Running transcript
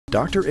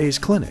Dr. A's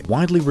clinic,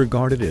 widely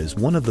regarded as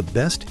one of the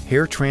best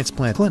hair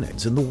transplant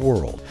clinics in the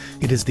world.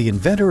 It is the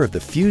inventor of the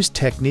fused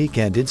technique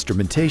and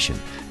instrumentation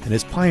and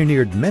has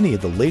pioneered many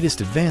of the latest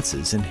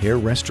advances in hair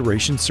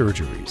restoration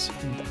surgeries.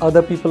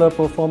 Other people are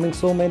performing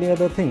so many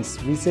other things.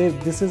 We say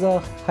this is a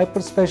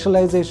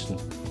hyper-specialization.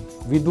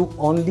 We do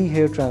only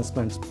hair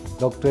transplants.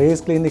 Dr.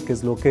 A's clinic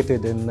is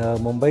located in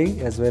Mumbai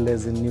as well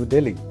as in New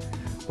Delhi.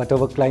 But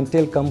our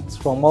clientele comes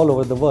from all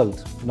over the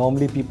world.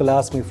 Normally people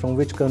ask me, from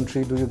which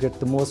country do you get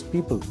the most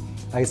people?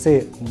 I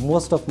say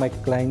most of my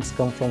clients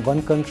come from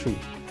one country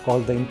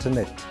called the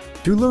Internet.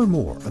 To learn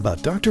more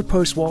about Dr.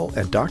 Postwal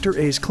and Dr.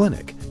 A's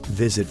clinic,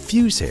 visit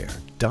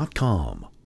fusehair.com.